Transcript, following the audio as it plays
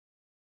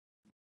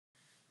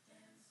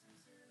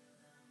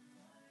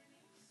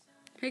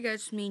Hey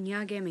guys, it's me,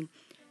 Nya Gaming.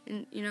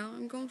 And,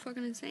 I'm going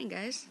fucking insane,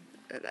 guys.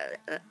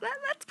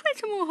 Let's play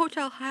some more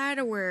Hotel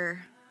Hideaway.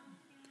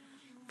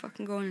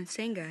 Fucking going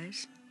insane,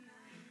 guys.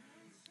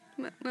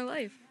 My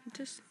life.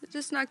 It's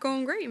just not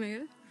going great,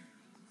 man.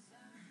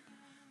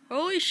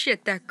 Holy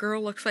shit, that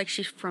girl looks like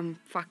she's from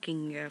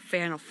fucking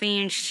Final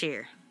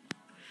Fantasy.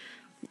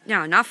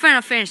 No, not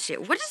Final Fantasy.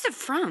 What is it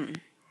from?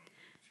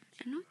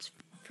 I know it's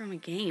from a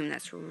game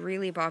that's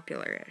really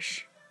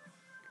popular-ish.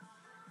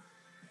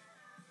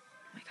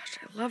 Oh my gosh,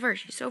 I love her.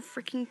 She's so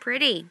freaking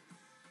pretty.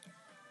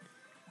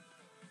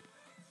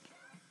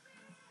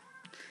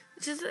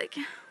 It's just like,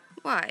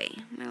 why?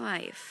 My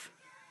life.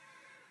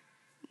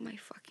 My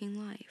fucking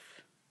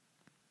life.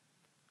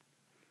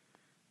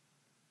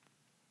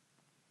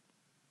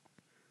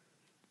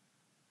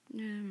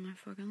 Yeah, my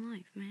fucking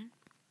life, man.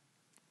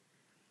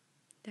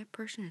 That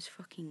person is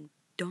fucking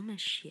dumb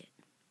as shit.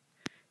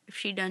 If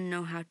she doesn't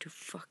know how to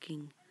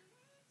fucking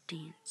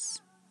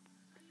dance.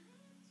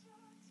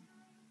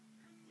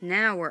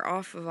 Now we're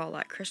off of all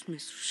that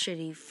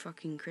shitty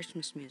fucking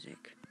Christmas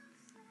music.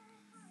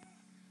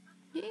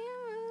 Yeah,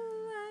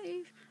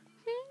 life.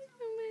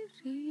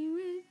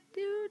 With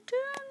you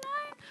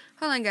tonight.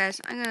 Hold on, guys.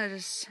 I'm gonna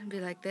just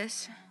be like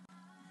this.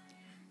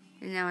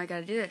 And now I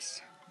gotta do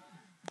this.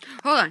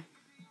 Hold on.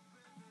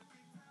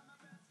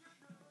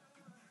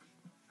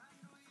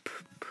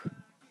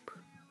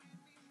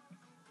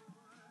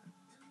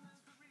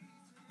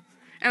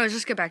 Anyways,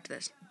 let's get back to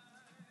this.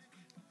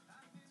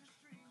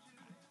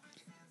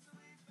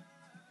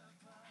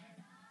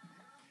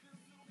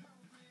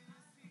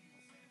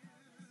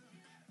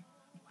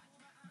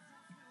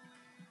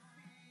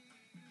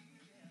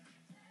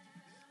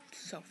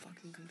 So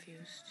fucking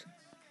confused.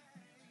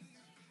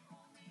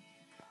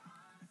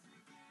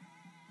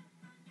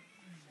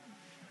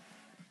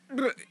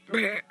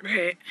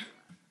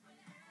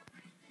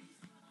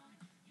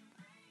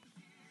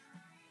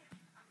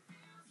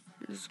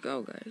 Let's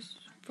go, guys.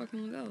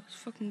 Let's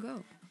fucking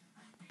go.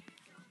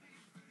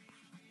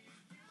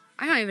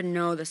 I don't even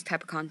know this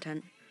type of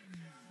content.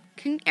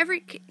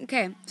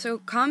 Okay, so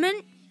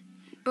comment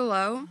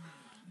below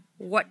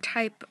what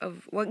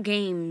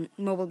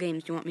mobile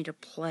games do you want me to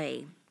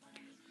play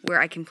where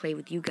I can play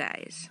with you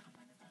guys.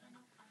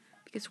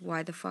 Because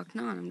why the fuck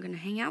not? I'm gonna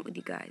hang out with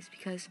you guys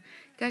because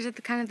you guys are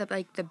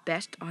the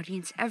best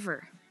audience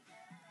ever.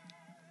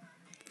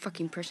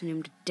 Fucking person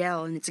named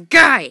Adele and it's a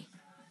guy!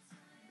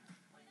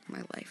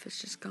 My life is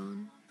just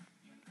gone.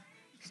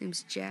 His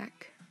name's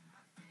Jack.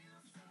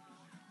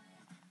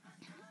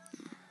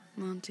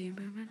 Monty,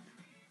 baby.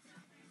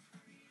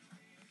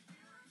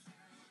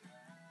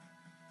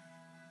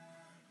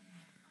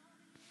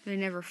 They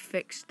never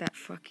fixed that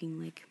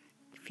fucking,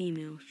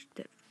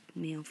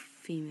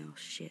 male-female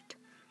shit.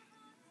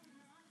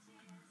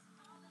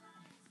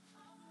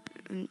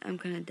 I'm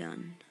kind of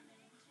done.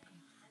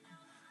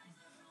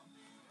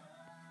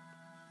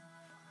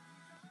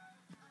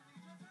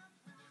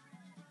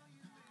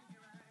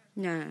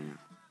 No.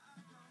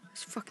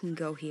 Let's fucking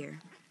go here.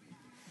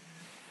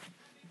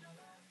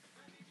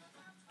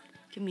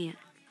 Give me it.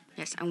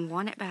 Yes, I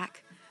want it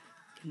back.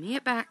 Give me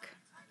it back.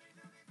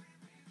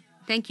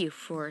 Thank you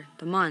for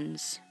the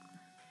muns.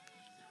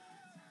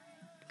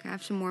 Can I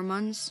have some more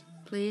muns,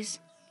 please?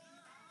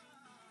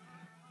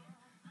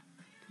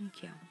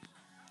 Thank you.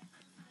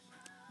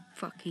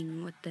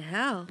 Fucking what the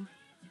hell?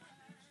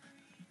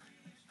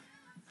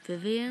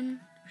 Vivian?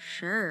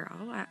 Sure,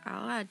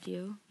 I'll add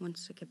you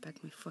once I get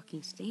back my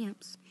fucking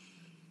stamps.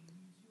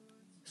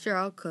 Sure,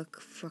 I'll cook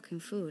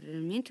fucking food. I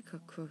didn't mean to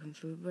cook fucking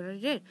food, but I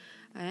did.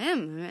 I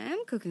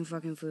am cooking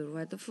fucking food.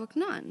 Why the fuck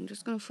not? I'm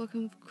just gonna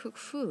fucking cook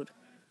food.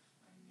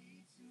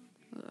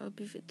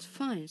 It's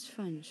fine.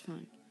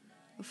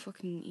 I'll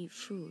fucking eat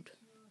food.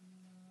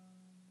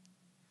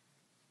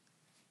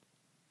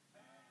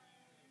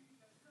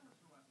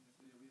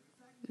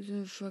 This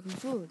is fucking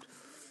food.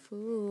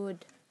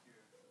 Food.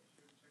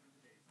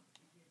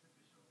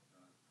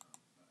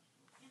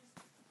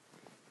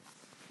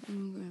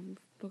 I'm gonna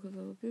look at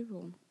other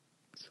people.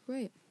 It's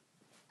great.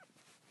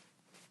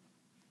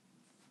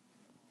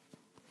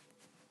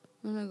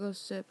 I'm gonna go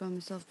sit by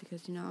myself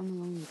because, I'm a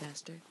lonely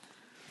bastard.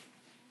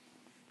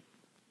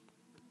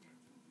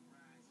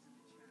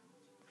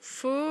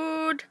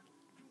 Food.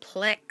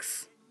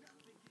 Plex.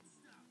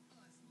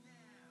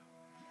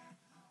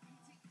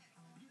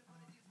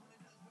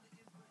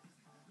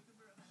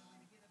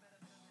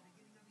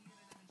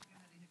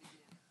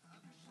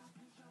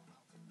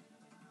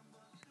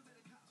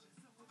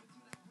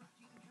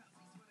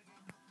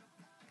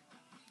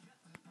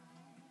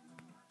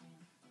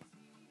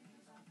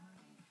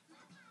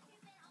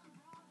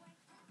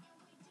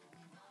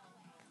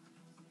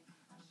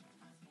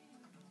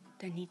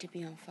 They need to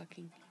be on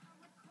fucking...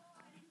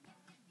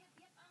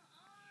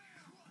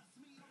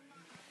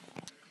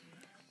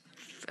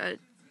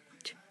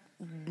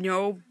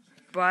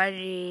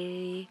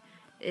 nobody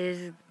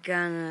is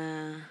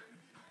gonna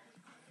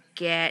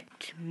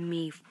get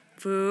me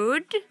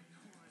food.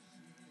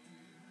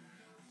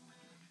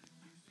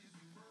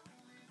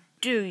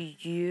 Do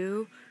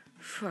you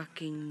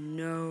fucking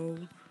know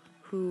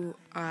who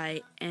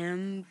I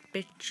am,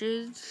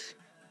 bitches.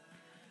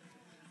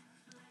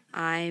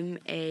 I'm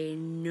a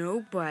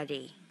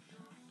nobody.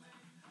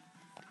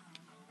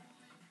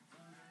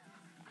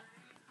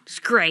 It's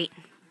great.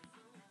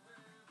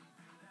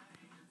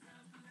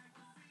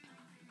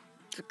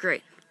 It's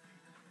great.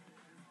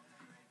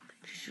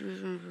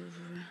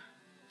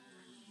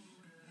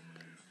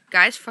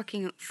 Guys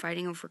fucking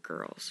fighting over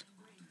girls.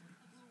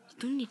 You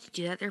don't need to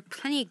do that. There are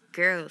plenty of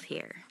girls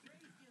here.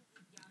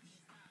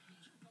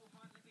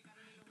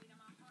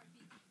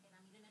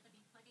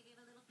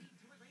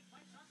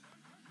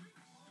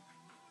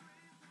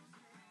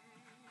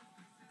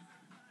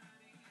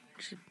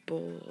 It's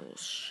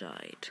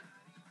bullshit.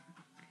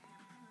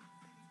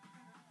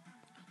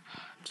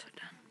 I'm so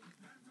done.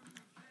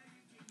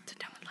 So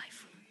done with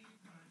life.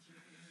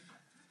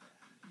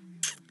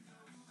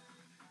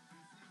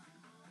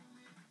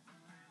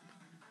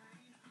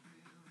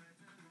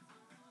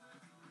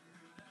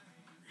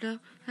 Love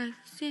like the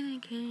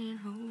ceiling can't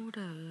hold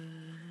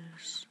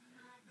us.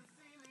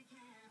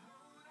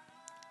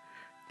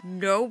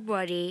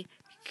 Nobody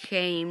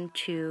came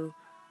to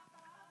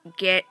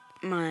get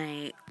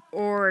my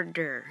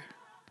order.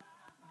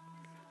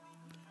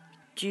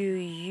 Do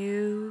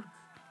you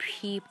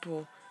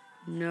people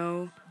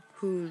know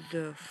who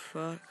the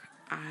fuck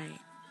I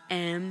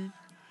am,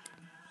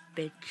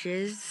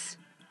 bitches?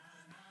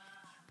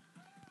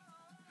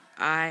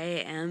 I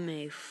am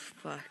a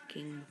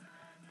fucking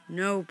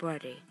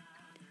nobody,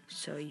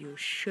 so you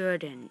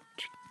shouldn't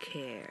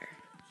care.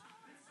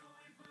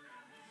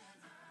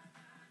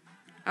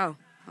 Oh,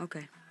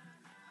 okay.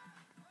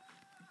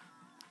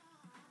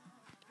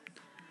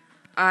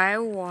 I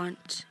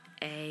want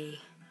a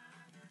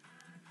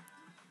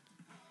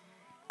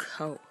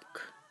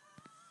Coke.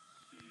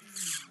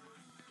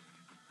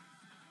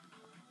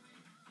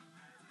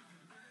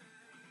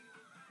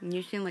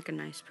 You seem like a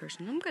nice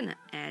person. I'm gonna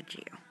add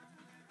you.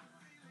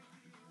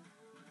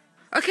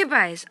 Okay,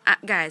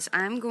 guys,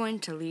 I'm going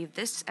to leave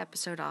this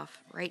episode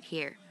off right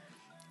here.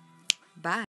 Bye.